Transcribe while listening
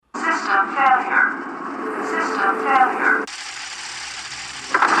System failure. System failure.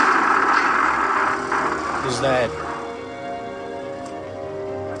 Who's that?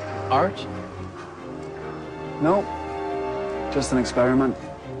 Art? No, just an experiment.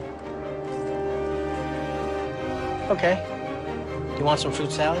 Okay. Do you want some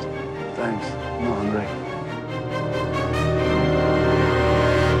fruit salad? Thanks, I'm not hungry.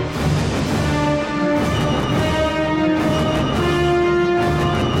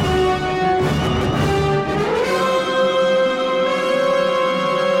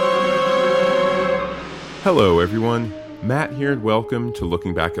 Hello everyone, Matt here and welcome to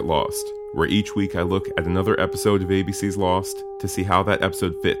Looking Back at Lost, where each week I look at another episode of ABC's Lost to see how that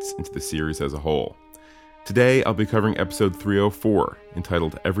episode fits into the series as a whole. Today I'll be covering episode 304,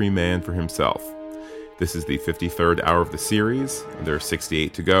 entitled Every Man for Himself. This is the 53rd hour of the series, and there are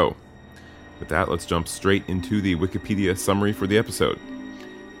 68 to go. With that, let's jump straight into the Wikipedia summary for the episode.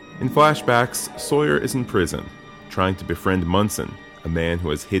 In flashbacks, Sawyer is in prison, trying to befriend Munson, a man who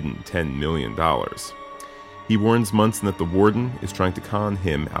has hidden $10 million. He warns Munson that the warden is trying to con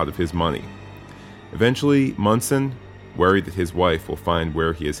him out of his money. Eventually, Munson, worried that his wife will find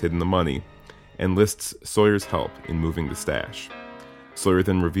where he has hidden the money, enlists Sawyer's help in moving the stash. Sawyer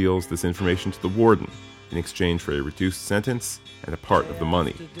then reveals this information to the warden in exchange for a reduced sentence and a part of the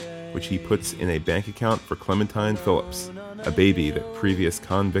money, which he puts in a bank account for Clementine Phillips, a baby that previous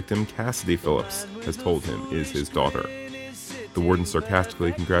con victim Cassidy Phillips has told him is his daughter. The warden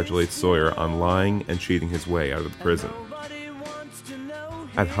sarcastically congratulates Sawyer on lying and cheating his way out of the prison.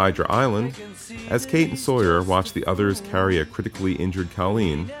 At Hydra Island, as Kate and Sawyer watch the others carry a critically injured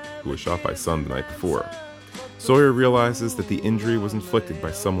Colleen, who was shot by Sun the night before, Sawyer realizes that the injury was inflicted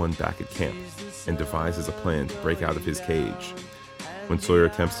by someone back at camp, and devises a plan to break out of his cage. When Sawyer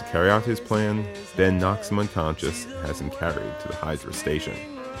attempts to carry out his plan, Ben knocks him unconscious and has him carried to the Hydra station.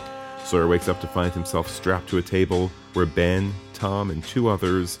 Sawyer wakes up to find himself strapped to a table where Ben, Tom, and two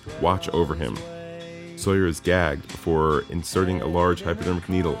others watch over him. Sawyer is gagged before inserting a large hypodermic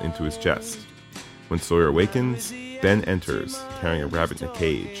needle into his chest. When Sawyer awakens, Ben enters, carrying a rabbit in a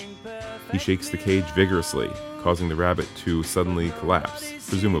cage. He shakes the cage vigorously, causing the rabbit to suddenly collapse,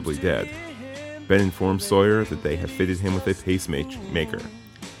 presumably dead. Ben informs Sawyer that they have fitted him with a pacemaker.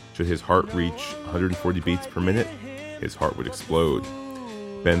 Should his heart reach 140 beats per minute, his heart would explode.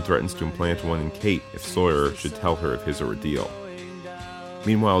 Ben threatens to implant one in Kate if Sawyer should tell her of his ordeal.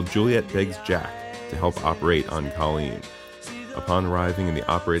 Meanwhile, Juliet begs Jack to help operate on Colleen. Upon arriving in the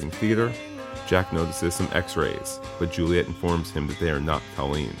operating theater, Jack notices some x-rays, but Juliet informs him that they are not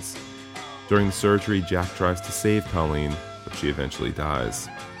Colleen's. During the surgery, Jack tries to save Colleen, but she eventually dies.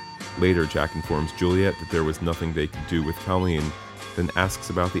 Later, Jack informs Juliet that there was nothing they could do with Colleen, then asks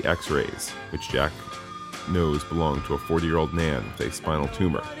about the x-rays, which Jack knows belong to a 40-year-old man with a spinal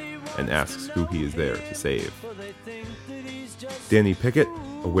tumor, and asks who he is there to save. Danny Pickett,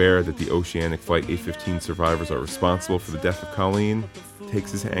 aware that the Oceanic Flight 815 survivors are responsible for the death of Colleen,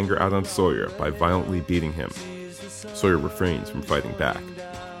 takes his anger out on Sawyer by violently beating him. Sawyer refrains from fighting back.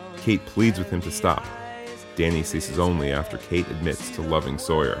 Kate pleads with him to stop. Danny ceases only after Kate admits to loving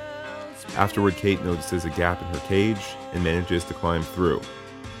Sawyer. Afterward, Kate notices a gap in her cage and manages to climb through.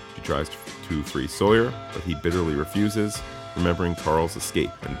 She tries to free Sawyer, but he bitterly refuses, remembering Carl's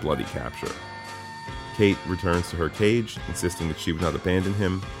escape and bloody capture. Kate returns to her cage, insisting that she would not abandon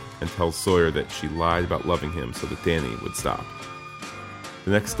him, and tells Sawyer that she lied about loving him so that Danny would stop.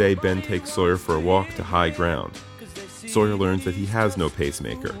 The next day, Ben takes Sawyer for a walk to high ground. Sawyer learns that he has no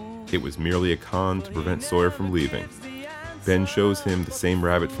pacemaker. It was merely a con to prevent Sawyer from leaving. Ben shows him the same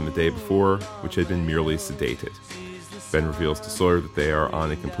rabbit from the day before, which had been merely sedated. Ben reveals to Sawyer that they are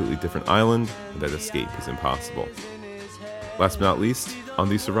on a completely different island and that escape is impossible. Last but not least, on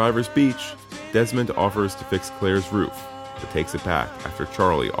the survivors' beach, Desmond offers to fix Claire's roof, but takes it back after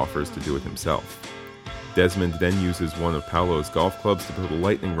Charlie offers to do it himself. Desmond then uses one of Paolo's golf clubs to put a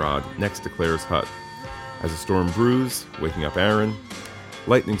lightning rod next to Claire's hut. As a storm brews, waking up Aaron,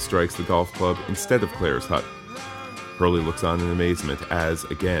 lightning strikes the golf club instead of Claire's hut. Hurley looks on in amazement as,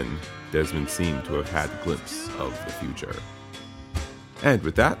 again, Desmond seemed to have had a glimpse of the future. And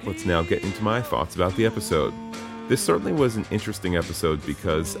with that, let's now get into my thoughts about the episode. This certainly was an interesting episode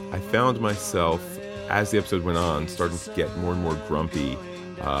because I found myself, as the episode went on, starting to get more and more grumpy.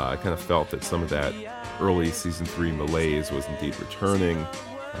 I kind of felt that some of that early Season 3 malaise was indeed returning.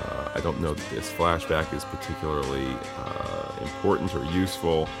 I don't know that this flashback is particularly important or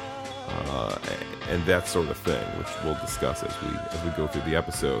useful, and that sort of thing, which we'll discuss as we go through the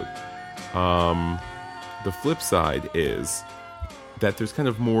episode. The flip side is that there's kind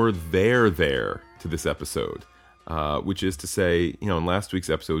of more there to this episode. which is to say, in last week's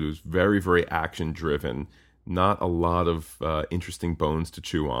episode, it was very, very action-driven. Not a lot of interesting bones to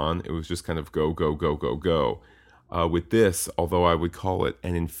chew on. It was just kind of go, go, go, go, go. With this, although I would call it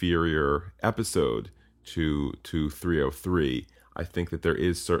an inferior episode to 303, I think that there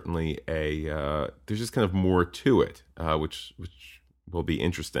is certainly there's just kind of more to it, which will be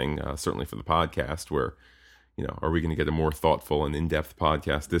interesting, certainly for the podcast, where, are we going to get a more thoughtful and in-depth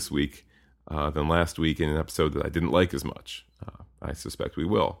podcast this week than last week in an episode that I didn't like as much? I suspect we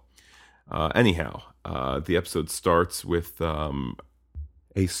will. Anyhow, the episode starts with a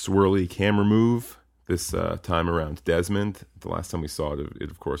swirly camera move, this time around Desmond. The last time we saw it,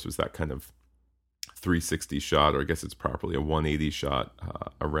 of course, was that kind of 360 shot, or I guess it's properly a 180 shot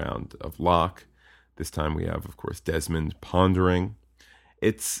around of Locke. This time we have, of course, Desmond pondering.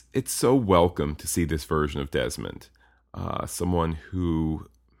 It's so welcome to see this version of Desmond, someone who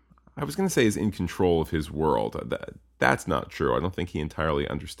I was going to say is in control of his world. That's not true. I don't think he entirely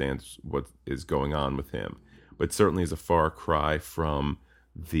understands what is going on with him, but certainly is a far cry from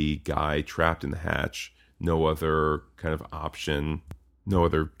the guy trapped in the hatch. No other kind of option, no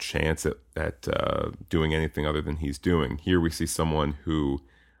other chance at doing anything other than he's doing. Here we see someone who,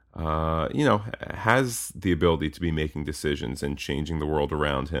 has the ability to be making decisions and changing the world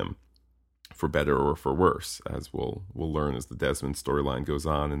around him for better or for worse, as we'll learn as the Desmond storyline goes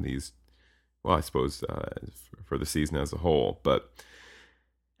on in these, well, I suppose for the season as a whole. But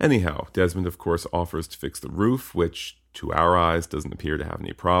anyhow, Desmond, of course, offers to fix the roof, which to our eyes doesn't appear to have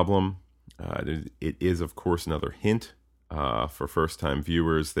any problem. It is, of course, another hint for first-time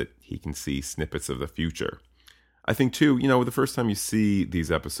viewers that he can see snippets of the future. I think, too, the first time you see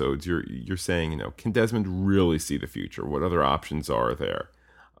these episodes, you're saying, can Desmond really see the future? What other options are there?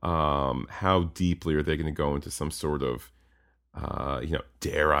 How deeply are they going to go into some sort of,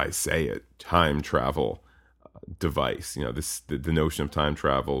 dare I say it, time travel device? The notion of time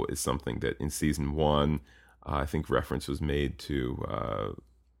travel is something that in season 1, I think reference was made to,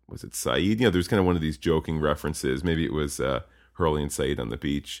 was it Saeed? There's kind of one of these joking references. Maybe it was Hurley and Saeed on the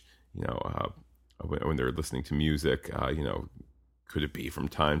beach, when they're listening to music, could it be from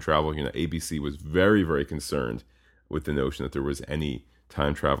time travel? ABC was very, very concerned with the notion that there was any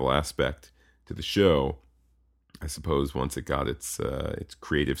time travel aspect to the show. I suppose once it got its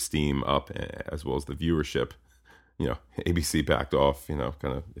creative steam up, as well as the viewership, ABC backed off. Kind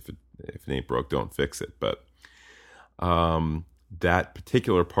of if it ain't broke, don't fix it. But that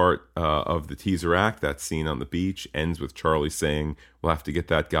particular part of the teaser act, that scene on the beach, ends with Charlie saying, "We'll have to get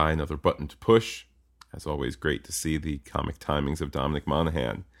that guy another button to push." As always, great to see the comic timings of Dominic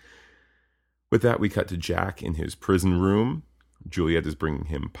Monaghan. With that, we cut to Jack in his prison room. Juliet is bringing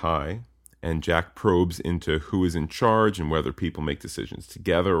him pie, and Jack probes into who is in charge and whether people make decisions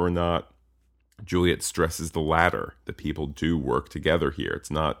together or not. Juliet stresses the latter, that people do work together here.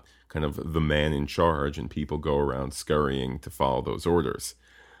 It's not kind of the man in charge and people go around scurrying to follow those orders.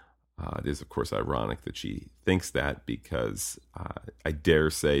 It is, of course, ironic that she thinks that, because I dare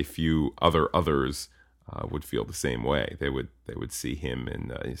say few others would feel the same way. They would see him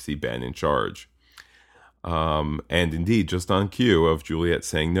and see Ben in charge. And indeed, just on cue of Juliet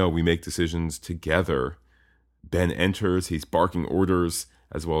saying, "No, we make decisions together," Ben enters. He's barking orders,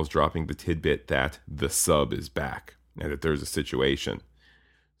 as well as dropping the tidbit that the sub is back and that there's a situation.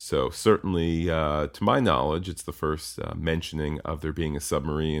 So certainly, to my knowledge, it's the first mentioning of there being a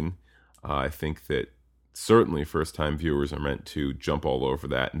submarine. I think that certainly first-time viewers are meant to jump all over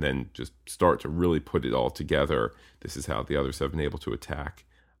that and then just start to really put it all together. This is how the others have been able to attack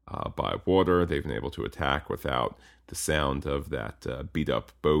by water. They've been able to attack without the sound of that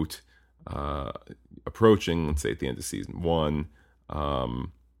beat-up boat approaching, let's say, at the end of season 1.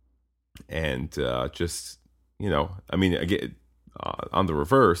 Just, again, on the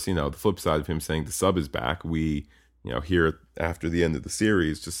reverse, the flip side of him saying the sub is back, we here after the end of the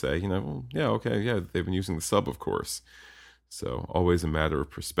series just say, well, yeah, okay, yeah, they've been using the sub, of course. So always a matter of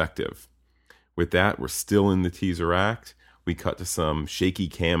perspective. With that, we're still in the teaser act. We cut to some shaky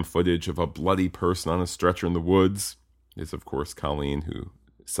cam footage of a bloody person on a stretcher in the woods. It's, of course, Colleen, who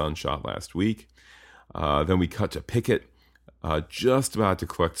Sun shot last week. Then we cut to Pickett, just about to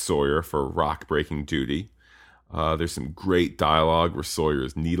collect Sawyer for rock-breaking duty. There's some great dialogue where Sawyer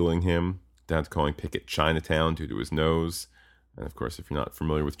is needling him, down to calling Pickett Chinatown due to his nose. And of course, if you're not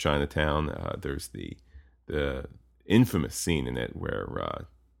familiar with Chinatown, there's the infamous scene in it where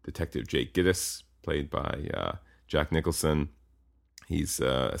Detective Jake Gittes, played by Jack Nicholson, he's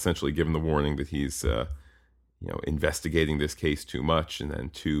essentially given the warning that he's investigating this case too much, and then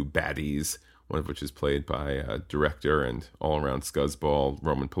two baddies, one of which is played by director and all-around scuzzball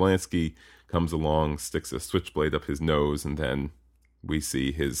Roman Polanski, comes along, sticks a switchblade up his nose, and then we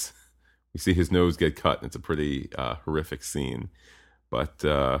see his nose get cut. And it's a pretty horrific scene. But,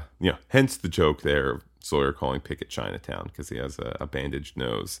 hence the joke there of Sawyer calling Pickett Chinatown, because he has a bandaged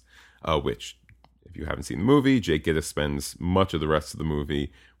nose, which, if you haven't seen the movie, Jake Gittes spends much of the rest of the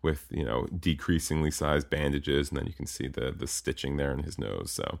movie with, decreasingly sized bandages, and then you can see the stitching there in his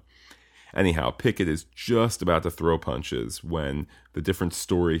nose. So anyhow, Pickett is just about to throw punches when the different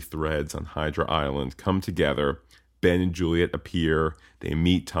story threads on Hydra Island come together. Ben and Juliet appear. They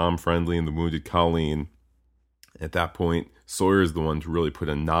meet Tom Friendly and the wounded Colleen. At that point, Sawyer is the one to really put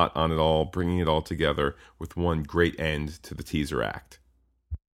a knot on it all, bringing it all together with one great end to the teaser act.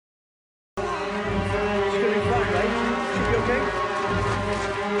 It's gonna be fine, right? Should be okay.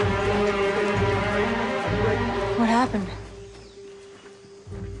 What happened?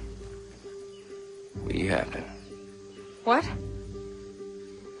 We happened. What?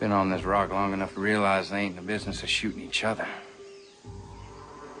 Been on this rock long enough to realize they ain't in the business of shooting each other.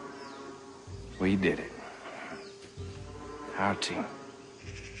 We did it. Our team.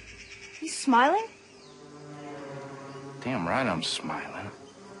 He's smiling? Damn right I'm smiling.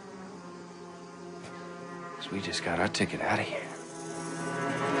 'Cause we just got our ticket out of here.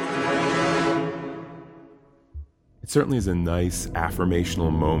 It certainly is a nice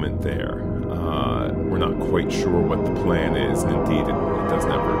affirmational moment there. We're not quite sure what the plan is, and indeed it does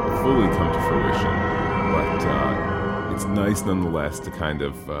never fully come to fruition. But it's nice nonetheless to kind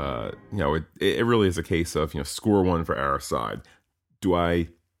of, it really is a case of, score one for our side. Do I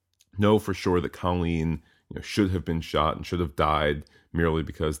know for sure that Colleen, should have been shot and should have died merely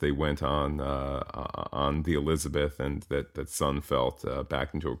because they went on the Elizabeth and that Sun felt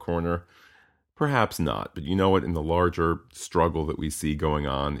backed into a corner? Perhaps not, but you know what? In the larger struggle that we see going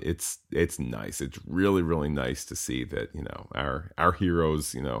on, it's nice. It's really, really nice to see that our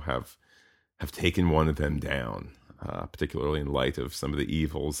heroes have taken one of them down, particularly in light of some of the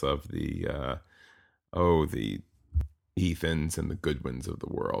evils of the Ethans and the Goodwins of the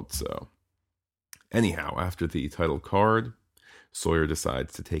world. So, anyhow, after the title card, Sawyer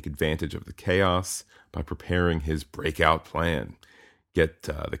decides to take advantage of the chaos by preparing his breakout plan. Get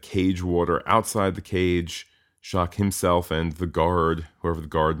the cage water outside the cage, shock himself and the guard, whoever the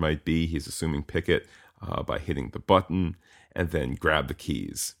guard might be, he's assuming Pickett, by hitting the button, and then grab the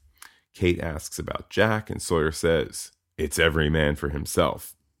keys. Kate asks about Jack, and Sawyer says, "It's every man for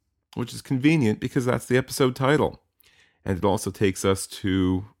himself," which is convenient because that's the episode title. And it also takes us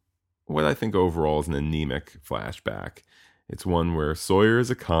to what I think overall is an anemic flashback. It's one where Sawyer is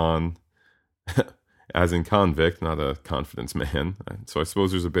a con, as in convict, not a confidence man. So I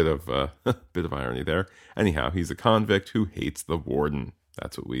suppose there's a bit of irony there. Anyhow, he's a convict who hates the warden.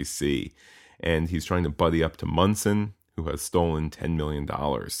 That's what we see. And he's trying to buddy up to Munson, who has stolen $10 million.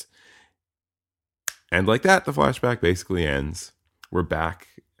 And like that, the flashback basically ends. We're back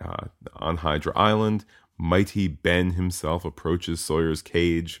on Hydra Island. Mighty Ben himself approaches Sawyer's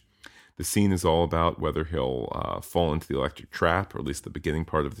cage. The scene is all about whether he'll fall into the electric trap, or at least the beginning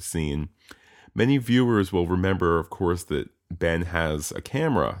part of the scene. Many viewers will remember, of course, that Ben has a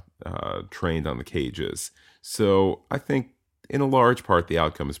camera trained on the cages. So I think, in a large part, the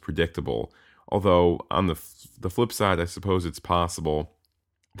outcome is predictable. Although, on the flip side, I suppose it's possible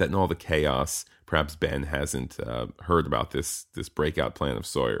that in all the chaos, perhaps Ben hasn't heard about this breakout plan of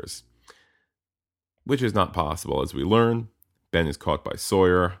Sawyer's. Which is not possible, as we learn. Ben is caught by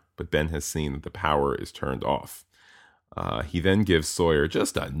Sawyer, but Ben has seen that the power is turned off. He then gives Sawyer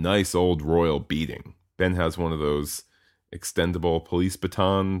just a nice old royal beating. Ben has one of those extendable police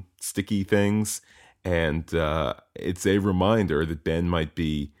baton sticky things, and it's a reminder that Ben might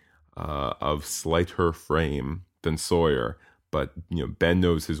be of slighter frame than Sawyer, but Ben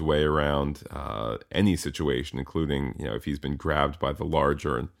knows his way around any situation, including if he's been grabbed by the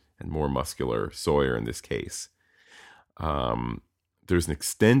larger and more muscular Sawyer in this case. There's an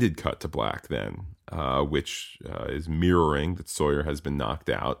extended cut to black then, which is mirroring that Sawyer has been knocked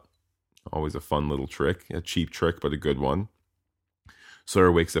out. Always a fun little trick, a cheap trick, but a good one.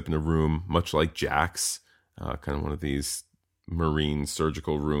 Sawyer wakes up in a room much like Jack's, kind of one of these marine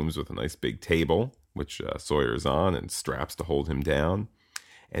surgical rooms with a nice big table, which Sawyer is on and straps to hold him down.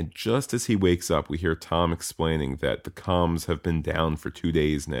 And just as he wakes up, we hear Tom explaining that the comms have been down for 2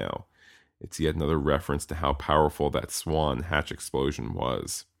 days now. It's yet another reference to how powerful that Swan hatch explosion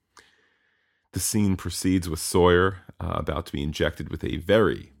was. The scene proceeds with Sawyer about to be injected with a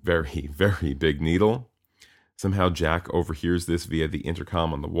very, very, very big needle. Somehow Jack overhears this via the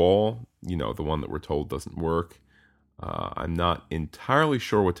intercom on the wall, the one that we're told doesn't work. I'm not entirely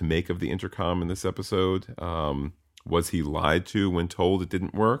sure what to make of the intercom in this episode. Was he lied to when told it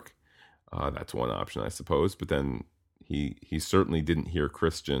didn't work? That's one option, I suppose. But then he certainly didn't hear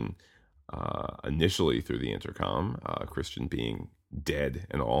Christian initially through the intercom, Christian being dead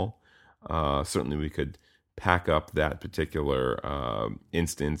and all. Certainly we could pack up that particular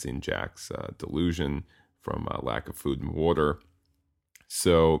instance in Jack's delusion from lack of food and water.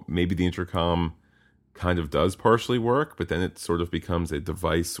 So maybe the intercom kind of does partially work, but then it sort of becomes a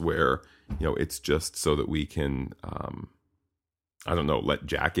device where, it's just so that we can, let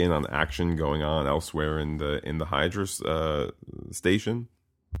Jack in on action going on elsewhere in the Hydra station.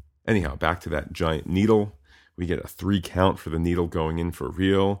 Anyhow, back to that giant needle. We get a 3 count for the needle going in for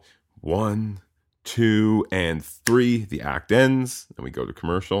real. 1, 2, and 3. The act ends, and we go to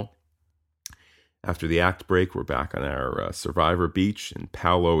commercial. After the act break, we're back on our Survivor beach, and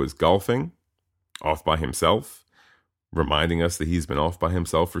Paolo is golfing, off by himself, reminding us that he's been off by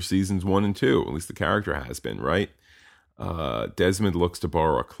himself for seasons 1 and 2. At least the character has been, right? Desmond looks to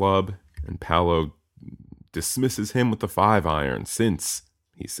borrow a club, and Paolo dismisses him with the 5-iron, since,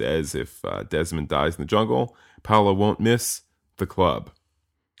 he says, if Desmond dies in the jungle, Paolo won't miss the club.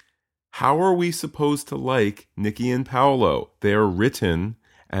 How are we supposed to like Nikki and Paolo? They are written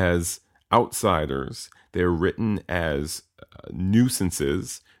as outsiders. They're written as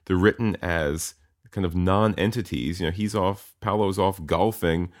nuisances. They're written as kind of non-entities. Paolo's off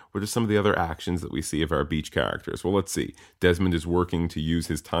golfing. What are some of the other actions that we see of our beach characters? Well, let's see. Desmond is working to use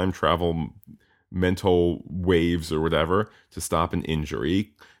his time travel mental waves or whatever to stop an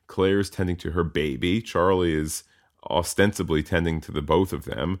injury. Claire's tending to her baby. Charlie is ostensibly tending to the both of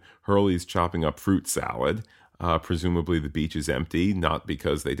them. Hurley's chopping up fruit salad. Presumably the beach is empty, not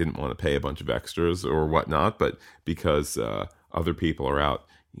because they didn't want to pay a bunch of extras or whatnot, but because other people are out,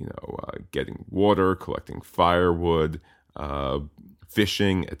 getting water, collecting firewood,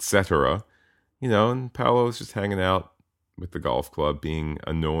 fishing, etc. And Paolo's just hanging out with the golf club, being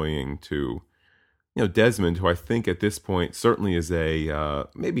annoying to, Desmond, who I think at this point certainly is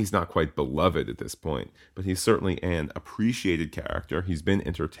maybe he's not quite beloved at this point, but he's certainly an appreciated character. He's been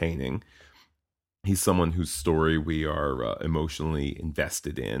entertaining. He's someone whose story we are emotionally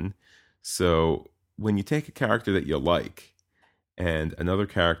invested in. So when you take a character that you like and another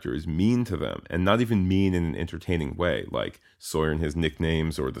character is mean to them, and not even mean in an entertaining way, like Sawyer and his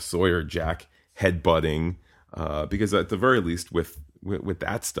nicknames or the Sawyer-Jack headbutting, because at the very least with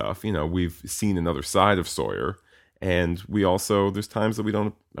that stuff, we've seen another side of Sawyer, and we also, there's times that we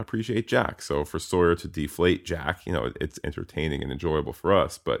don't appreciate Jack. So for Sawyer to deflate Jack, it's entertaining and enjoyable for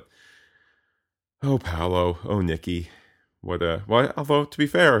us, but oh, Paolo, oh, Nikki, although to be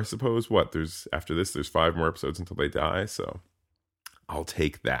fair, I suppose after this, there's 5 more episodes until they die, so I'll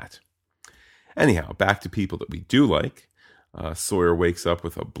take that. Anyhow, back to people that we do like. Sawyer wakes up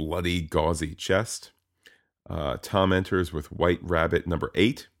with a bloody, gauzy chest. Tom enters with White Rabbit number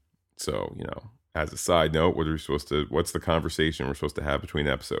 8. So, as a side note, what's the conversation we're supposed to have between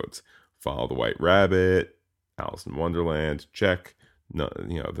episodes? Follow the White Rabbit, Alice in Wonderland, check. No,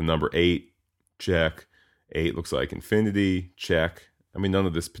 the number 8, check. 8 looks like infinity, check. I mean, none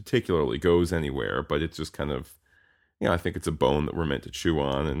of this particularly goes anywhere, but it's just kind of, I think it's a bone that we're meant to chew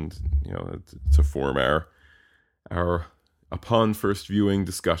on, and, to form our upon first viewing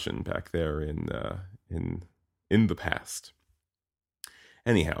discussion back there in the past.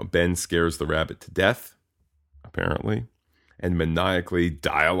 Anyhow, Ben scares the rabbit to death, apparently, and maniacally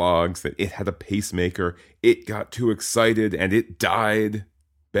dialogues that it had a pacemaker, it got too excited, and it died,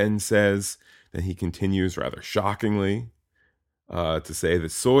 Ben says. Then he continues rather shockingly to say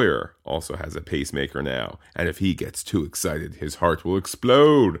that Sawyer also has a pacemaker now, and if he gets too excited, his heart will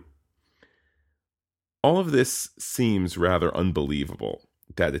explode. All of this seems rather unbelievable,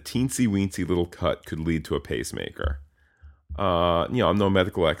 that a teensy-weensy little cut could lead to a pacemaker. I'm no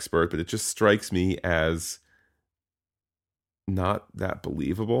medical expert, but it just strikes me as not that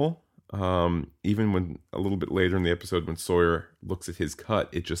believable. Even when a little bit later in the episode, when Sawyer looks at his cut,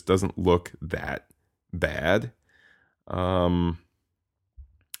 it just doesn't look that bad. Perhaps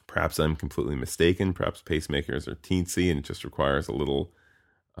I'm completely mistaken. Perhaps pacemakers are teensy and it just requires a little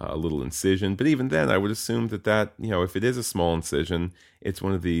incision. But even then, I would assume that if it is a small incision, it's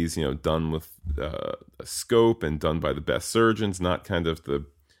one of these, done with a scope and done by the best surgeons, not kind of the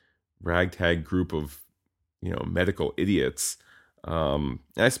ragtag group of, medical idiots. And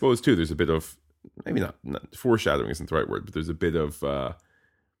I suppose too, there's a bit of, maybe not foreshadowing isn't the right word, but there's a bit of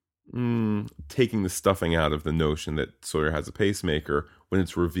taking the stuffing out of the notion that Sawyer has a pacemaker when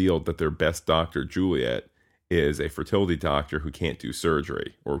it's revealed that their best doctor, Juliet, is a fertility doctor who can't do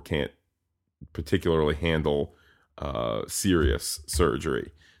surgery or can't particularly handle serious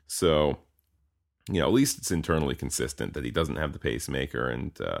surgery. So, at least it's internally consistent that he doesn't have the pacemaker.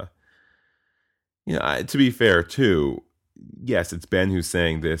 And, to be fair, too, yes, it's Ben who's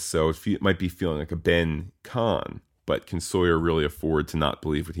saying this, so it might be feeling like a Ben con, but can Sawyer really afford to not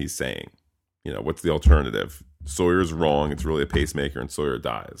believe what he's saying? What's the alternative? Sawyer's wrong, it's really a pacemaker, and Sawyer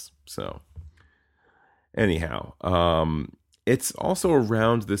dies. So, anyhow, it's also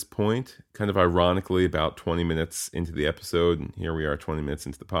around this point, kind of ironically, about 20 minutes into the episode, and here we are 20 minutes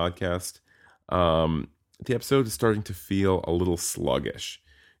into the podcast, the episode is starting to feel a little sluggish.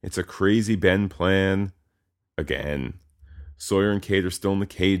 It's a crazy Ben plan again. Sawyer and Kate are still in the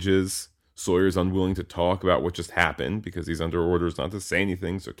cages. Sawyer's unwilling to talk about what just happened because he's under orders not to say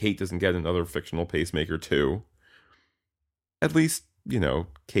anything, so Kate doesn't get another fictional pacemaker too. At least,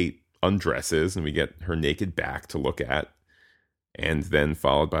 Kate undresses and we get her naked back to look at, and then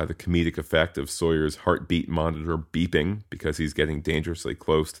followed by the comedic effect of Sawyer's heartbeat monitor beeping because he's getting dangerously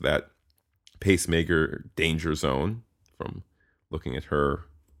close to that pacemaker danger zone from looking at her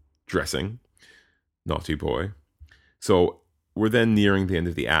dressing. Naughty boy. So we're then nearing the end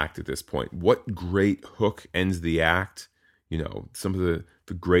of the act at this point. What great hook ends the act? Some of the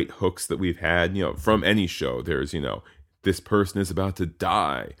great hooks that we've had, from any show. There's, this person is about to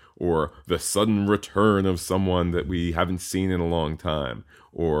die, or the sudden return of someone that we haven't seen in a long time,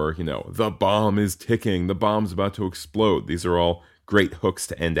 or, the bomb is ticking, the bomb's about to explode. These are all great hooks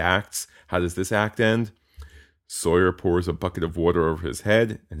to end acts. How does this act end? Sawyer pours a bucket of water over his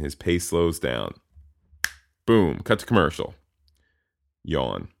head, and his pace slows down. Boom, cut to commercial.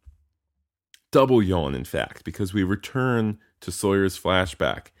 Yawn. Double yawn, in fact, because we return to Sawyer's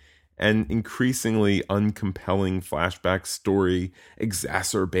flashback, an increasingly uncompelling flashback story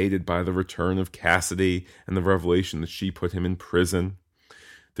exacerbated by the return of Cassidy and the revelation that she put him in prison.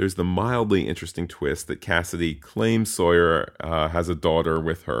 There's the mildly interesting twist that Cassidy claims Sawyer has a daughter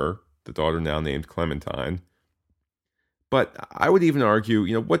with her, the daughter now named Clementine. But I would even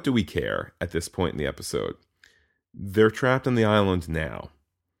argue, what do we care at this point in the episode? They're trapped on the island now.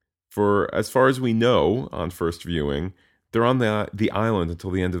 For as far as we know on first viewing, they're on the island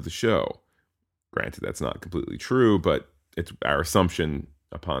until the end of the show. Granted, that's not completely true, but it's our assumption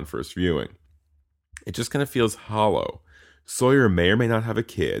upon first viewing. It just kind of feels hollow. Sawyer may or may not have a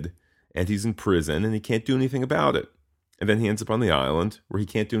kid, and he's in prison, and he can't do anything about it. And then he ends up on the island where he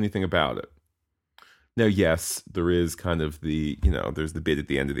can't do anything about it. Now, yes, there is kind of there's the bit at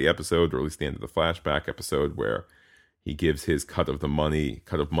the end of the episode, or at least the end of the flashback episode, where he gives his cut of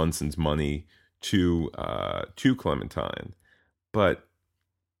Munson's money to Clementine. But,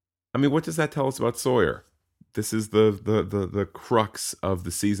 what does that tell us about Sawyer? This is the crux of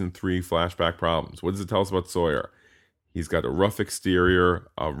the season 3 flashback problems. What does it tell us about Sawyer? He's got a rough exterior,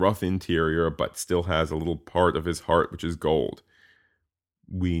 a rough interior, but still has a little part of his heart, which is gold.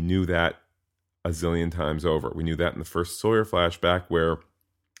 We knew that a zillion times over. We knew that in the first Sawyer flashback, where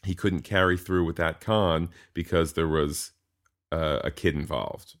he couldn't carry through with that con because there was a kid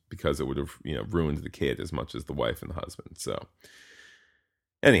involved, because it would have ruined the kid as much as the wife and the husband. So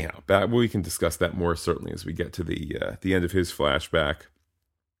anyhow, we can discuss that more certainly as we get to the end of his flashback.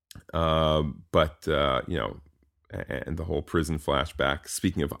 And the whole prison flashback.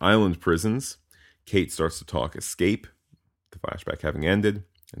 Speaking of island prisons, Kate starts to talk escape, the flashback having ended,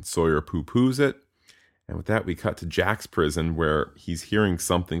 and Sawyer poo-poos it. And with that, we cut to Jack's prison, where he's hearing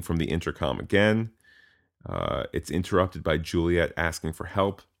something from the intercom again. It's interrupted by Juliet asking for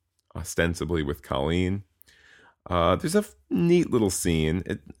help, ostensibly with Colleen. There's a neat little scene.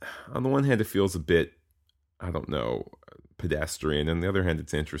 On the one hand, it feels a bit, pedestrian. On the other hand,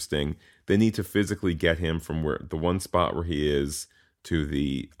 it's interesting. They need to physically get him from the one spot where he is to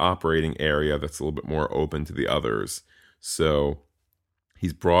the operating area that's a little bit more open to the others. So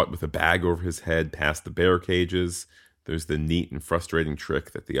he's brought with a bag over his head past the bear cages. There's the neat and frustrating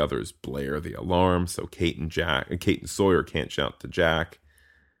trick that the others blare the alarm, so Kate and Sawyer can't shout to Jack.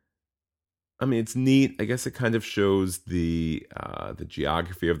 It's neat. I guess it kind of shows the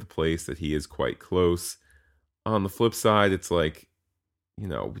geography of the place, that he is quite close. On the flip side, it's like,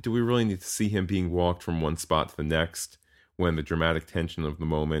 do we really need to see him being walked from one spot to the next when the dramatic tension of the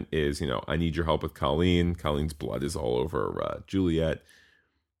moment is, I need your help with Colleen. Colleen's blood is all over Juliet.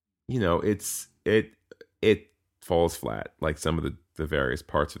 It falls flat, like some of the various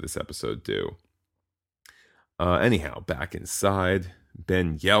parts of this episode do. Anyhow, back inside,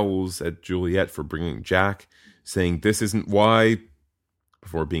 Ben yells at Juliet for bringing Jack, saying this isn't why,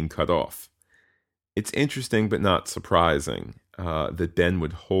 before being cut off. It's interesting but not surprising that Ben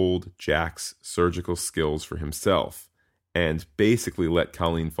would hold Jack's surgical skills for himself and basically let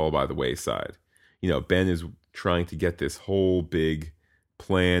Colleen fall by the wayside. Ben is trying to get this whole big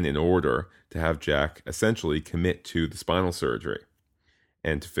plan in order to have Jack essentially commit to the spinal surgery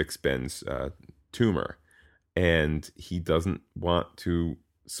and to fix Ben's tumor. And he doesn't want to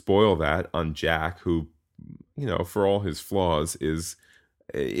spoil that on Jack, who, for all his flaws, is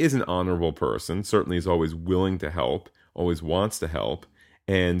an honorable person, certainly is always willing to help, always wants to help,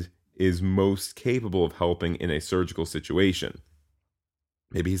 and is most capable of helping in a surgical situation.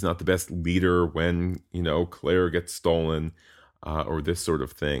 Maybe he's not the best leader when, Claire gets stolen or this sort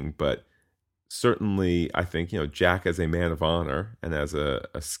of thing. But certainly, I think, Jack as a man of honor and as a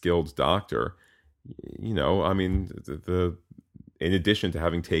skilled doctor, in addition to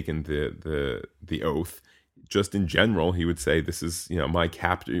having taken the oath, just in general, he would say, this is, my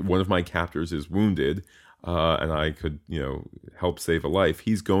captor, one of my captors is wounded and I could, help save a life.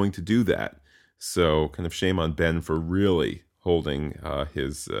 He's going to do that. So kind of shame on Ben for really holding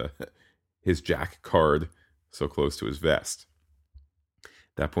his Jack card so close to his vest.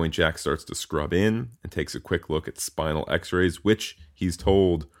 At that point, Jack starts to scrub in and takes a quick look at spinal x-rays, which he's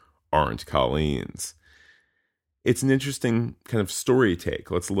told aren't Colleen's. It's an interesting kind of story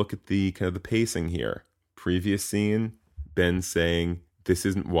take. Let's look at the kind of the pacing here. Previous scene, Ben saying, this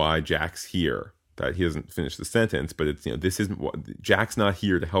isn't why Jack's here. That he doesn't finish the sentence, but it's, this isn't what, Jack's not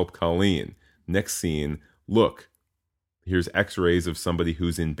here to help Colleen. Next scene, look, here's x-rays of somebody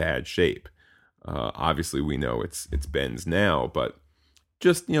who's in bad shape. Obviously we know it's Ben's now, but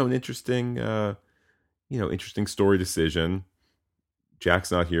just, an interesting, interesting story decision.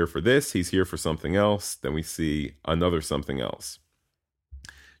 Jack's not here for this. He's here for something else. Then we see another something else.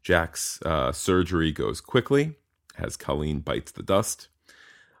 Jack's surgery goes quickly as Colleen bites the dust.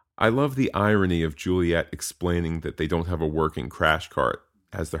 I love the irony of Juliet explaining that they don't have a working crash cart,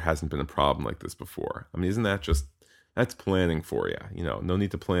 as there hasn't been a problem like this before. I mean, isn't that just, that's planning for you? No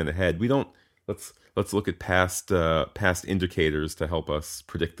need to plan ahead. We don't, let's look at past indicators to help us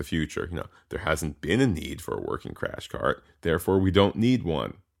predict the future. There hasn't been a need for a working crash cart, therefore we don't need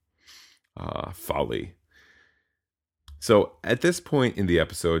one. Folly. So at this point in the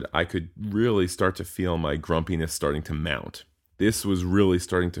episode, I could really start to feel my grumpiness starting to mount. This was really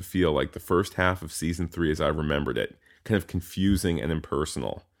starting to feel like the first half of season 3 as I remembered it, kind of confusing and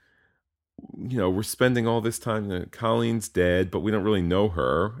impersonal. We're spending all this time, Colleen's dead, but we don't really know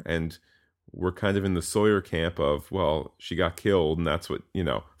her, and we're kind of in the Sawyer camp of, well, she got killed, and that's what,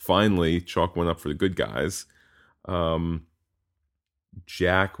 finally chalk went up for the good guys.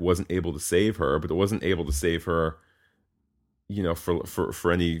 Jack wasn't able to save her, but it wasn't able to save her,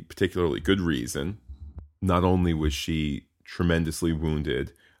 for any particularly good reason. Not only was she tremendously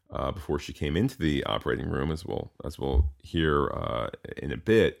wounded before she came into the operating room, as we'll hear in a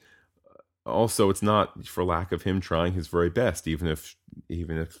bit. Also, it's not for lack of him trying his very best, even if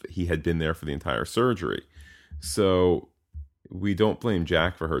he had been there for the entire surgery. So we don't blame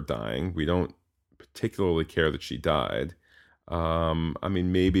Jack for her dying. We don't particularly care that she died.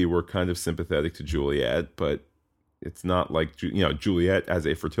 Maybe we're kind of sympathetic to Juliet, but it's not like, Juliet as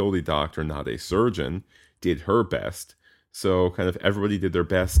a fertility doctor, not a surgeon, did her best. So kind of everybody did their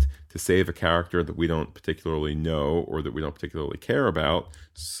best to save a character that we don't particularly know or that we don't particularly care about.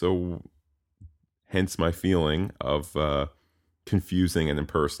 So hence my feeling of confusing and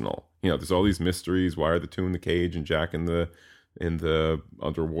impersonal. There's all these mysteries. Why are the two in the cage and Jack in the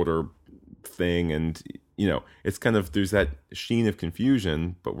underwater thing? And, it's kind of, there's that sheen of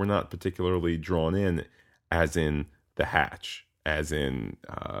confusion, but we're not particularly drawn in as in The Hatch, as in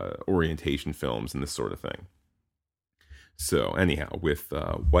orientation films and this sort of thing. So anyhow, with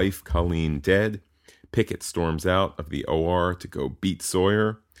wife Colleen dead, Pickett storms out of the OR to go beat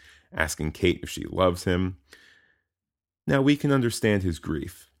Sawyer, asking Kate if she loves him. Now we can understand his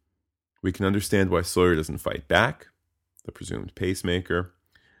grief. We can understand why Sawyer doesn't fight back, the presumed pacemaker.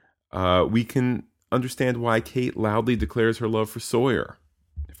 We can understand why Kate loudly declares her love for Sawyer,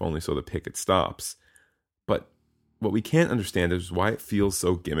 if only so that Pickett stops. But what we can't understand is why it feels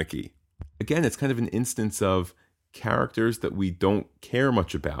so gimmicky. Again, it's kind of an instance of characters that we don't care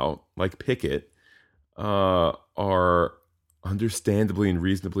much about, like Pickett, are understandably and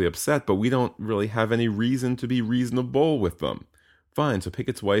reasonably upset, but we don't really have any reason to be reasonable with them. Fine, so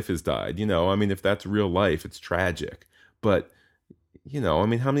Pickett's wife has died. If that's real life, it's tragic. But, how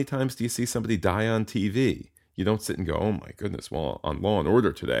many times do you see somebody die on TV? You don't sit and go, oh my goodness, well, on Law and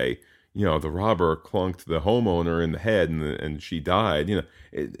Order today, the robber clunked the homeowner in the head and she died.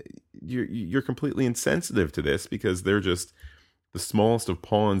 You're completely insensitive to this because they're just the smallest of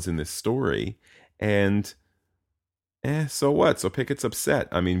pawns in this story. And so what? So Pickett's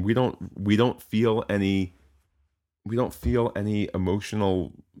upset. We don't feel any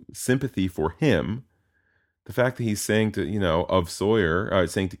emotional sympathy for him. the fact that he's saying to,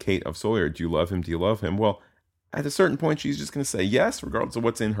 saying to Kate of Sawyer, do you love him? Do you love him? Well, at a certain point, she's just going to say yes, regardless of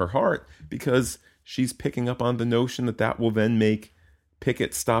what's in her heart, because she's picking up on the notion that will then make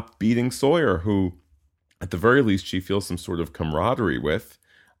Pickett stop beating Sawyer, who, at the very least, she feels some sort of camaraderie with,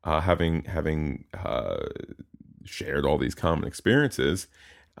 having shared all these common experiences,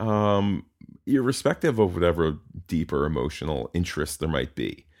 irrespective of whatever deeper emotional interest there might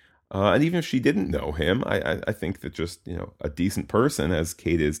be. And even if she didn't know him, I think that just, a decent person, as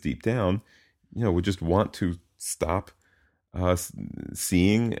Kate is deep down, would just want to stop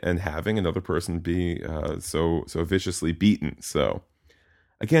seeing and having another person be so viciously beaten. So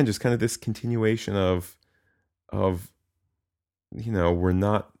again, just kind of this continuation of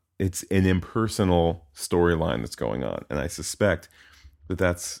it's an impersonal storyline that's going on, and I suspect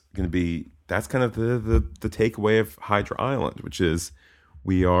that's kind of the takeaway of Hydra Island, which is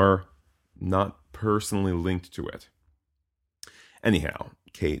we are not personally linked to it. Anyhow,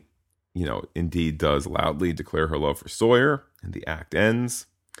 Kate, indeed does loudly declare her love for Sawyer, and the act ends.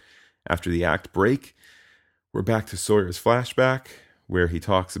 After the act break, we're back to Sawyer's flashback, where he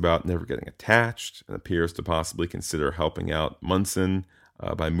talks about never getting attached and appears to possibly consider helping out Munson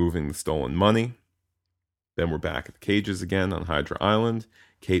by moving the stolen money. Then we're back at the cages again on Hydra Island.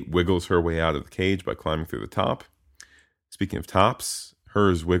 Kate wiggles her way out of the cage by climbing through the top. Speaking of tops,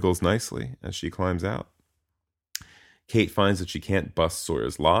 hers wiggles nicely as she climbs out. Kate finds that she can't bust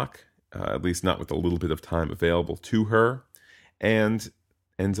Sawyer's lock, at least not with a little bit of time available to her, and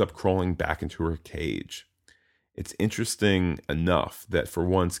ends up crawling back into her cage. It's interesting enough that for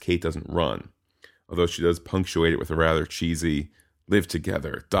once Kate doesn't run, although she does punctuate it with a rather cheesy, live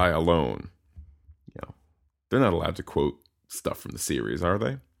together, die alone. They're not allowed to quote stuff from the series, are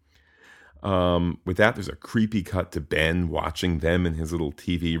they? With that, there's a creepy cut to Ben watching them in his little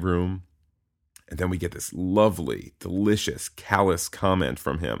TV room. And then we get this lovely, delicious, callous comment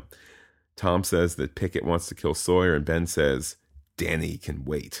from him. Tom says that Pickett wants to kill Sawyer, and Ben says, Danny can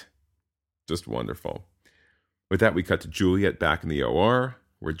wait. Just wonderful. With that, we cut to Juliet back in the OR,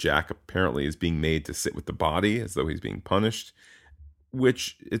 where Jack apparently is being made to sit with the body as though he's being punished,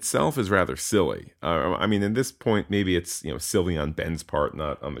 which itself is rather silly. At this point, maybe it's silly on Ben's part,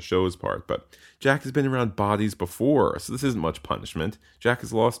 not on the show's part, but Jack has been around bodies before, so this isn't much punishment. Jack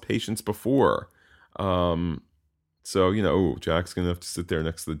has lost patients before. Jack's going to have to sit there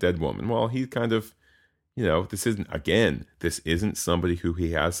next to the dead woman. Well, he kind of, this isn't somebody who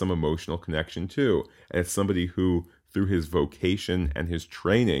he has some emotional connection to. And it's somebody who, through his vocation and his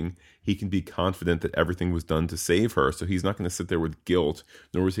training, he can be confident that everything was done to save her. So he's not going to sit there with guilt,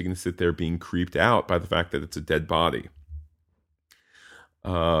 nor is he going to sit there being creeped out by the fact that it's a dead body.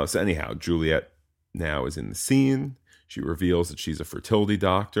 Juliet now is in the scene. She reveals that she's a fertility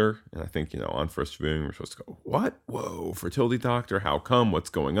doctor. And I think, on first viewing, we're supposed to go, what? Whoa, fertility doctor? How come? What's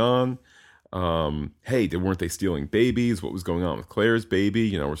going on? Weren't they stealing babies? What was going on with Claire's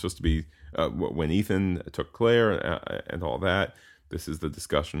baby? We're supposed to be, when Ethan took Claire and all that. This is the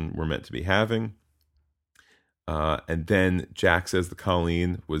discussion we're meant to be having. And then Jack says the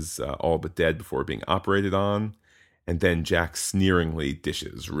Colleen was all but dead before being operated on. And then Jack sneeringly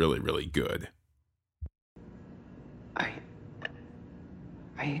dishes really, really good.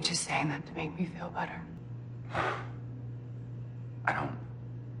 Are you just saying that to make me feel better?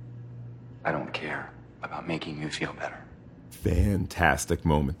 I don't care about making you feel better. Fantastic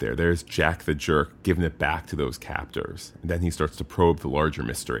moment there. There's Jack the jerk giving it back to those captors. And then he starts to probe the larger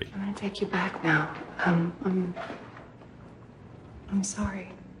mystery. I'm gonna take you back now. I'm sorry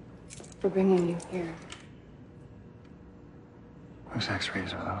for bringing you here. Whose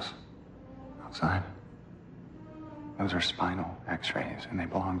x-rays are those? Outside? Those are spinal x-rays, and they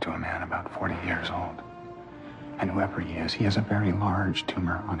belong to a man about 40 years old. And whoever he has a very large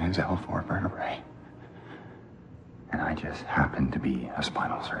tumor on his L4 vertebrae. And I just happen to be a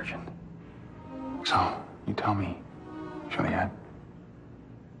spinal surgeon. So, you tell me, Juliet,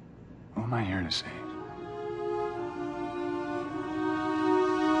 who am I here to save?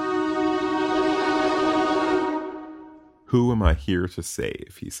 Who am I here to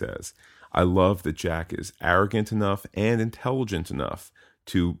save, he says. I love that Jack is arrogant enough and intelligent enough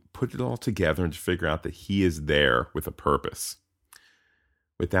to put it all together and to figure out that he is there with a purpose.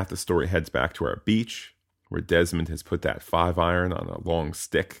 With that, the story heads back to our beach, where Desmond has put that 5-iron on a long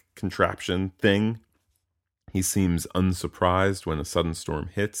stick contraption thing. He seems unsurprised when a sudden storm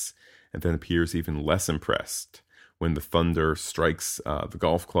hits, and then appears even less impressed when the thunder strikes the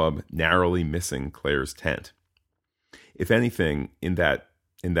golf club, narrowly missing Claire's tent. If anything, in that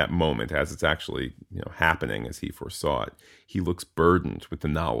moment, as it's actually happening as he foresaw it, he looks burdened with the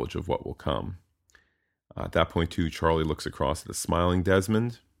knowledge of what will come. At that point, too, Charlie looks across at a smiling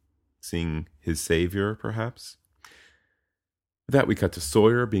Desmond, seeing his savior, perhaps. With that, we cut to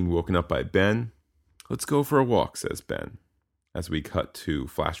Sawyer being woken up by Ben. "Let's go for a walk," says Ben, as we cut to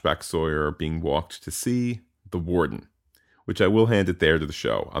flashback Sawyer being walked to see the warden, which I will hand it there to the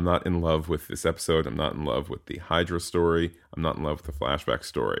show. I'm not in love with this episode. I'm not in love with the Hydra story. I'm not in love with the flashback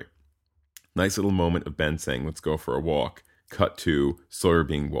story. Nice little moment of Ben saying, "Let's go for a walk." Cut to Sawyer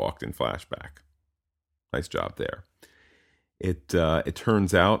being walked in flashback. Nice job there. It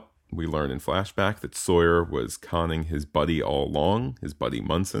turns out, we learn in flashback, that Sawyer was conning his buddy all along, his buddy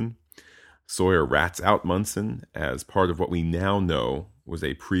Munson. Sawyer rats out Munson as part of what we now know was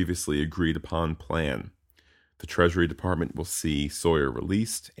a previously agreed upon plan. The Treasury Department will see Sawyer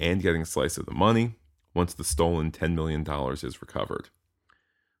released and getting a slice of the money once the stolen $10 million is recovered.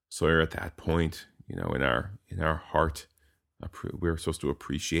 Sawyer, at that point, in our heart, we're supposed to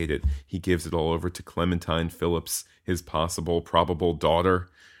appreciate it. He gives it all over to Clementine Phillips, his probable daughter.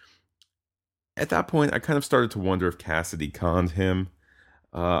 At that point, I kind of started to wonder if Cassidy conned him.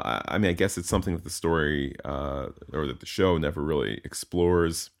 I guess it's something that the story or that the show never really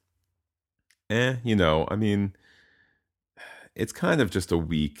explores. It's kind of just a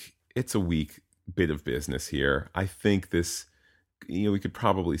weak bit of business here. I think this, we could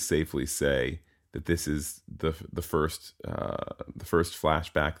probably safely say that this is the first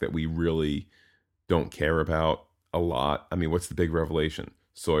flashback that we really don't care about a lot. What's the big revelation?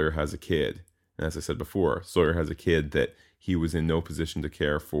 Sawyer has a kid. And as I said before, Sawyer has a kid that he was in no position to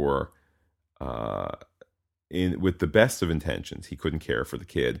care for. With the best of intentions, he couldn't care for the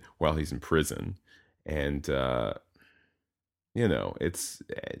kid while he's in prison. And, it's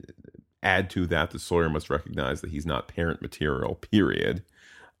add to that Sawyer must recognize that he's not parent material, period.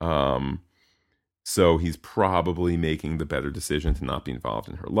 So he's probably making the better decision to not be involved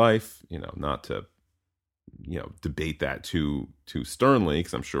in her life, not to, debate that too sternly,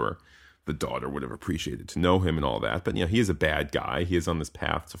 because I'm sure the daughter would have appreciated to know him and all that. But, he is a bad guy. He is on this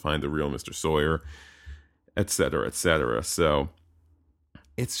path to find the real Mr. Sawyer, et cetera, et cetera. So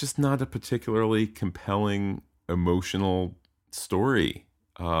it's just not a particularly compelling, emotional story.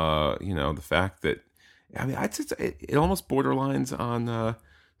 The fact that, I'd say it almost borderlines on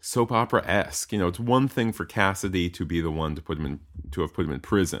soap opera-esque. It's one thing for Cassidy to be the one to have put him in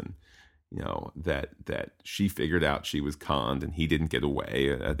prison. That she figured out she was conned and he didn't get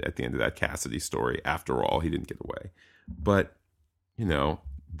away at the end of that Cassidy story. After all, he didn't get away. But,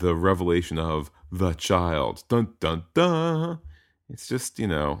 the revelation of the child, dun, dun, dun, it's just,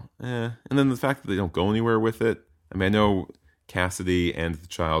 And then the fact that they don't go anywhere with it. I know Cassidy and the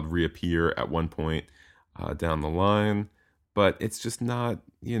child reappear at one point down the line, but it's just not,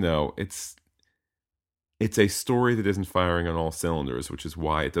 it's a story that isn't firing on all cylinders, which is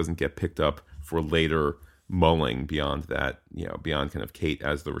why it doesn't get picked up for later mulling beyond that, beyond kind of Kate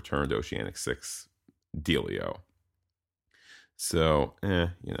as the return to Oceanic 6 dealio. So,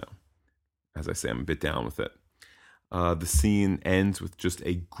 as I say, I'm a bit down with it. The scene ends with just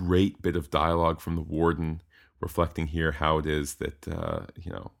a great bit of dialogue from the warden, reflecting here how it is that,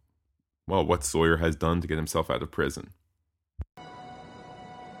 what Sawyer has done to get himself out of prison.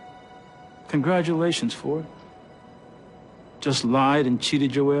 Congratulations, Ford. Just lied and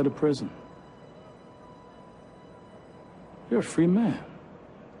cheated your way out of prison. You're a free man.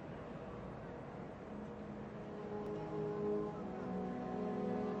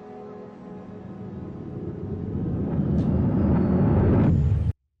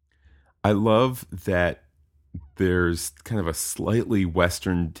 I love that there's kind of a slightly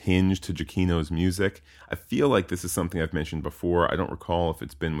Western tinge to Giacchino's music. I feel like this is something I've mentioned before. I don't recall if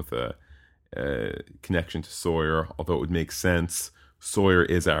it's been with a connection to Sawyer, although it would make sense. Sawyer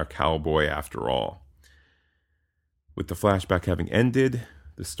is our cowboy after all. With the flashback having ended,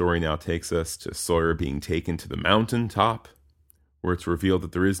 the story now takes us to Sawyer being taken to the mountain top, where it's revealed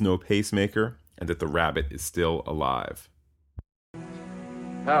that there is no pacemaker and that the rabbit is still alive.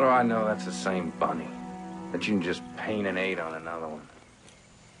 How do I know that's the same bunny? That you can just paint an 8 on another one?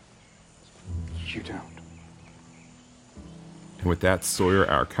 You don't. And with that, Sawyer,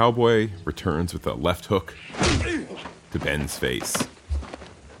 our cowboy, returns with a left hook to Ben's face.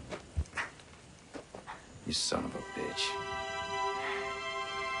 You son of a bitch.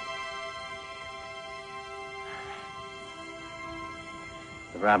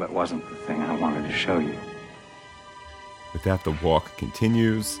 The rabbit wasn't the thing I wanted to show you. With that, the walk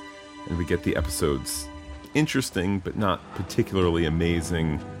continues, and we get the episode's interesting, but not particularly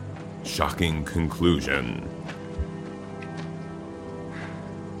amazing, shocking conclusion.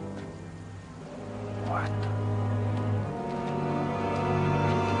 What?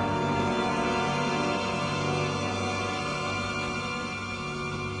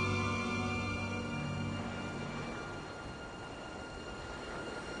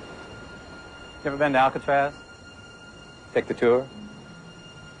 You ever been to Alcatraz? Take the tour?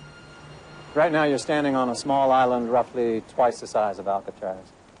 Right now you're standing on a small island roughly twice the size of Alcatraz.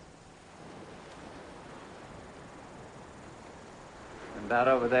 And that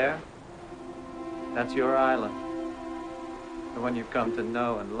over there, that's your island. The one you've come to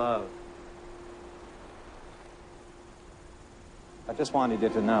know and love. I just wanted you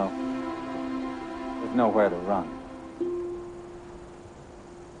to know there's nowhere to run.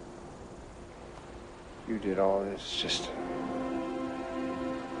 You did all this just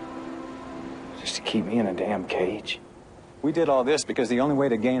to keep me in a damn cage? We did all this because the only way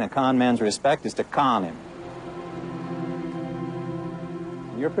to gain a con man's respect is to con him.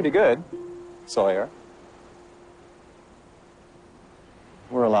 And you're pretty good, Sawyer.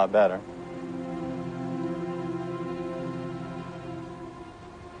 We're a lot better.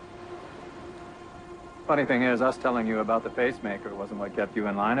 Funny thing is, us telling you about the pacemaker wasn't what kept you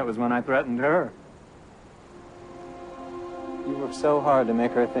in line. It was when I threatened her. You work so hard to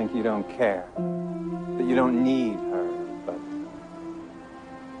make her think you don't care, that you don't need her, but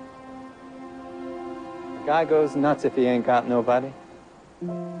a guy goes nuts if he ain't got nobody.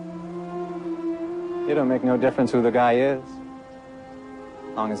 It don't make no difference who the guy is,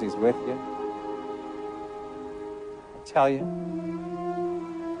 as long as he's with you. I tell you,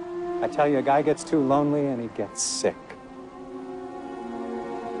 a guy gets too lonely and he gets sick.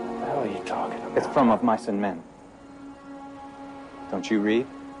 What the hell are you talking about? It's from Of Mice and Men. Don't you read?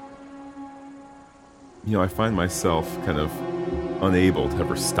 You know, I find myself kind of unable to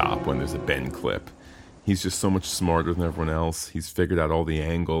ever stop when there's a Ben clip. He's just so much smarter than everyone else. He's figured out all the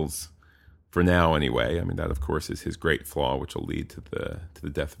angles, for now anyway. I mean, that of course is his great flaw, which will lead to the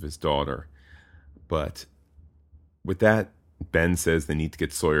death of his daughter. But with that, Ben says they need to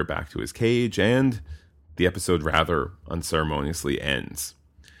get Sawyer back to his cage, and the episode rather unceremoniously ends.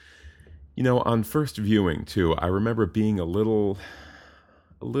 You know, on first viewing, too, I remember being a little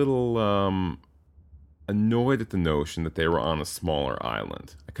annoyed at the notion that they were on a smaller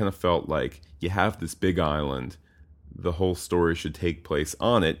island. I kind of felt like you have this big island, the whole story should take place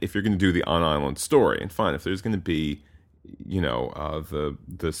on it if you're going to do the on-island story. And fine, if there's going to be, you know,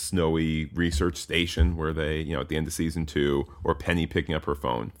 the snowy research station where they, you know, at the end of season 2, or Penny picking up her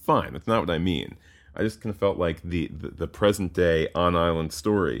phone, fine, that's not what I mean. I just kind of felt like the present day on-island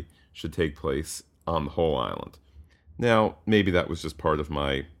story should take place on the whole island. Now, maybe that was just part of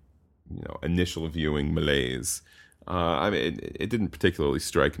my, you know, initial viewing malaise. I mean, it didn't particularly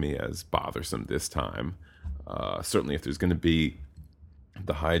strike me as bothersome this time. Certainly, if there's going to be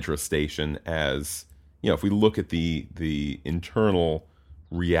the Hydra station, as you know, if we look at the internal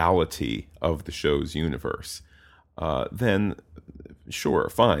reality of the show's universe, then sure,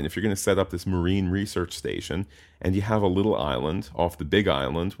 fine. If you're going to set up this marine research station and you have a little island off the big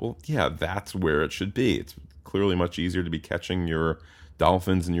island, well, yeah, that's where it should be. It's clearly much easier to be catching your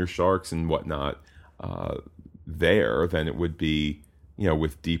dolphins and your sharks and whatnot there than it would be, you know,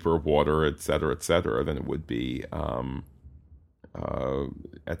 with deeper water, et cetera, than it would be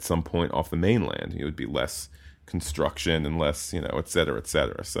at some point off the mainland. It would be less construction and less, you know, et cetera.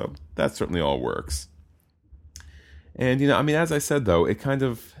 So that certainly all works. And, you know, I mean, as I said, though, it kind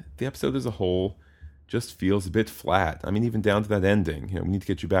of, the episode as a whole just feels a bit flat. I mean, even down to that ending, you know, we need to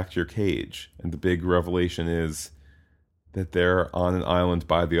get you back to your cage. And the big revelation is that they're on an island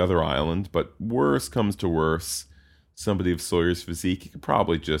by the other island, but worse comes to worse, somebody of Sawyer's physique, you could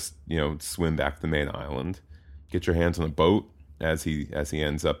probably just, you know, swim back to the main island, get your hands on a boat, as he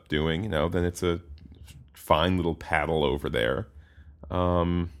ends up doing, you know, then it's a fine little paddle over there.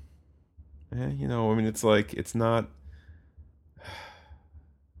 You know, I mean, it's like, it's not...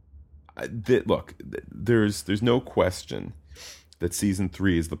 Look, there's no question that season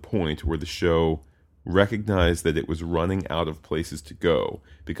 3 is the point where the show recognized that it was running out of places to go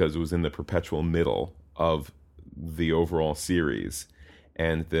because it was in the perpetual middle of the overall series,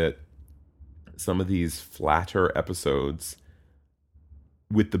 and that some of these flatter episodes,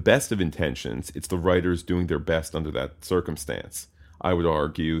 with the best of intentions, it's the writers doing their best under that circumstance. I would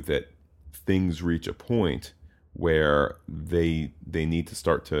argue that things reach a point where they need to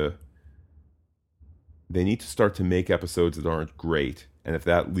start to make episodes that aren't great, and if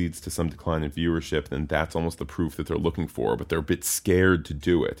that leads to some decline in viewership, then that's almost the proof that they're looking for, but they're a bit scared to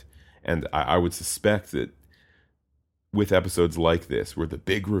do it. And I would suspect that with episodes like this, where the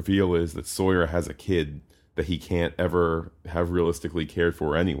big reveal is that Sawyer has a kid that he can't ever have realistically cared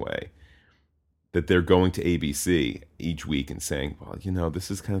for anyway, that they're going to ABC each week and saying, well, you know,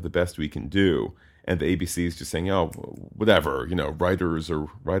 this is kind of the best we can do. And the ABC is just saying, oh, whatever, you know, writers are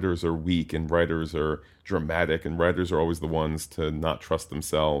weak, and writers are dramatic, and writers are always the ones to not trust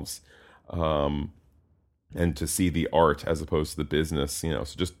themselves. and to see the art as opposed to the business, so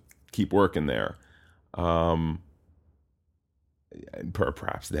just keep working there.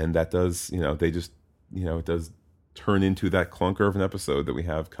 Perhaps then that does, they just, it does turn into that clunker of an episode that we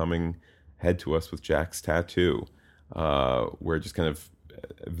have coming head to us with Jack's tattoo, where just kind of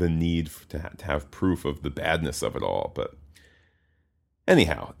the need to have proof of the badness of it all. But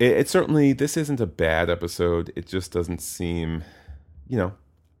anyhow, it certainly, this isn't a bad episode. It just doesn't seem,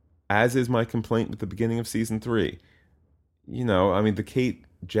 as is my complaint with the beginning of season 3. The Kate,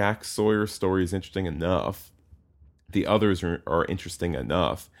 Jack, Sawyer story is interesting enough. The others are interesting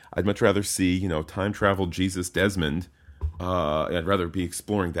enough. I'd much rather see, time travel Jesus Desmond. I'd rather be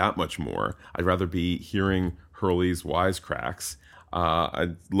exploring that much more. I'd rather be hearing Hurley's wisecracks.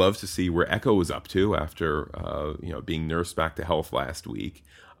 I'd love to see where Echo was up to after, being nursed back to health last week.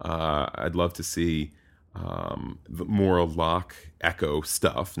 I'd love to see more Locke Echo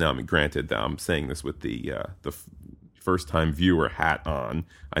stuff. Now, granted, I'm saying this with the first-time viewer hat on.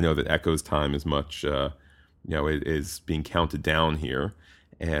 I know that Echo's time is much, it is being counted down here,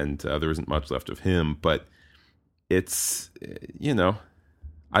 and there isn't much left of him. But it's,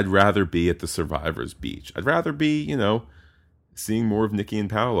 I'd rather be at the Survivor's Beach. I'd rather be, seeing more of Nikki and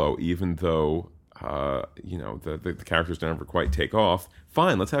Paolo, even though, the characters don't ever quite take off.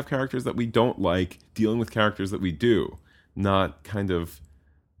 Fine, let's have characters that we don't like dealing with characters that we do. Not kind of,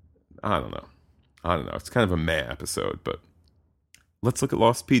 I don't know. It's kind of a meh episode, but let's look at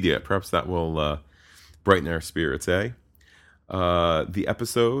Lostpedia. Perhaps that will brighten our spirits, eh? The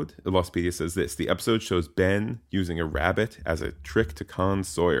episode, Lostpedia says this: the episode shows Ben using a rabbit as a trick to con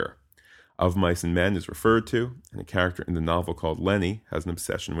Sawyer. Of Mice and Men is referred to, and a character in the novel called Lenny has an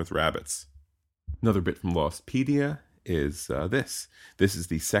obsession with rabbits. Another bit from Lostpedia is this. This is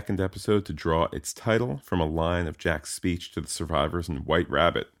the second episode to draw its title from a line of Jack's speech to the survivors in White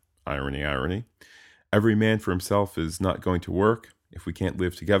Rabbit. Irony, irony. Every man for himself is not going to work. If we can't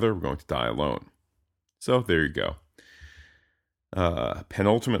live together, we're going to die alone. So there you go.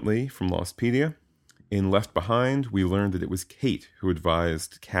 Penultimately, from Lostpedia, in Left Behind, we learned that it was Kate who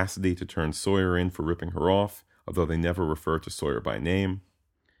advised Cassidy to turn Sawyer in for ripping her off, although they never refer to Sawyer by name.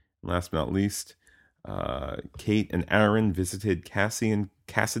 And last but not least, Kate and Aaron visited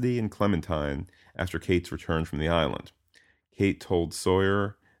Cassidy and Clementine after Kate's return from the island. Kate told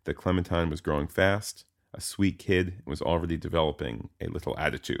Sawyer that Clementine was growing fast, a sweet kid, and was already developing a little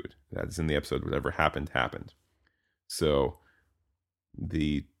attitude. That is in the episode Whatever Happened, Happened. So,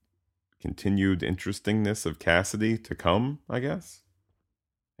 the continued interestingness of Cassidy to come, I guess.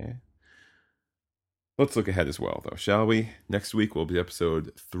 Yeah. Let's look ahead as well, though, shall we? Next week will be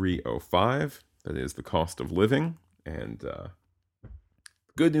episode 305. That is The Cost of Living. And the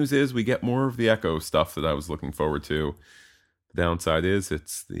good news is we get more of the Echo stuff that I was looking forward to. The downside is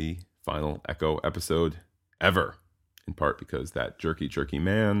it's the final Echo episode ever, in part because that jerky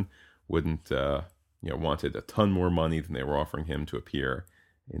man wouldn't, wanted a ton more money than they were offering him to appear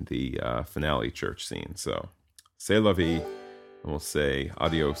in the finale church scene. So, c'est la vie, and we'll say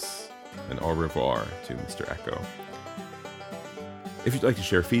adios and au revoir to Mr. Echo. If you'd like to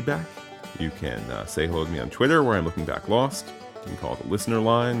share feedback, you can say hello to me on Twitter, where I'm Looking Back Lost. You can call the listener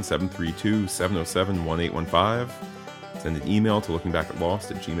line, 732-707-1815. Send an email to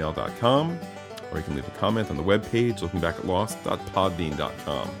lookingbackatlost@gmail.com, or you can leave a comment on the webpage,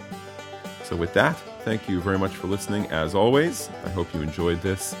 lookingbackatlost.podbean.com. So with that, thank you very much for listening, as always. I hope you enjoyed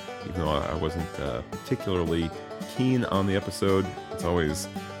this, even though I wasn't particularly keen on the episode. It's always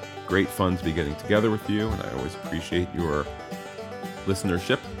great fun to be getting together with you, and I always appreciate your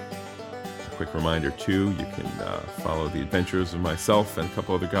listenership. A quick reminder, too, you can follow the adventures of myself and a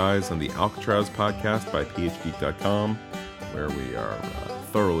couple other guys on the Alcatraz podcast by phgeek.com, where we are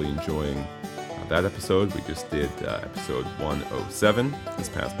thoroughly enjoying that episode. We just did episode 107 this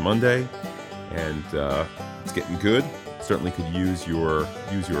past Monday, and it's getting good. Certainly could use your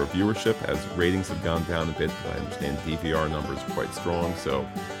viewership, as ratings have gone down a bit, but I understand DVR numbers are quite strong. So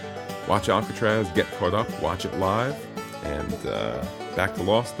watch Alcatraz, get caught up, watch it live, and back to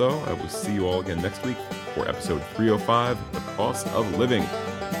Lost, though. I will see you all again next week for episode 305, The Cost of Living.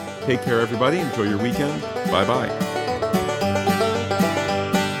 Take care, everybody. Enjoy your weekend. Bye-bye.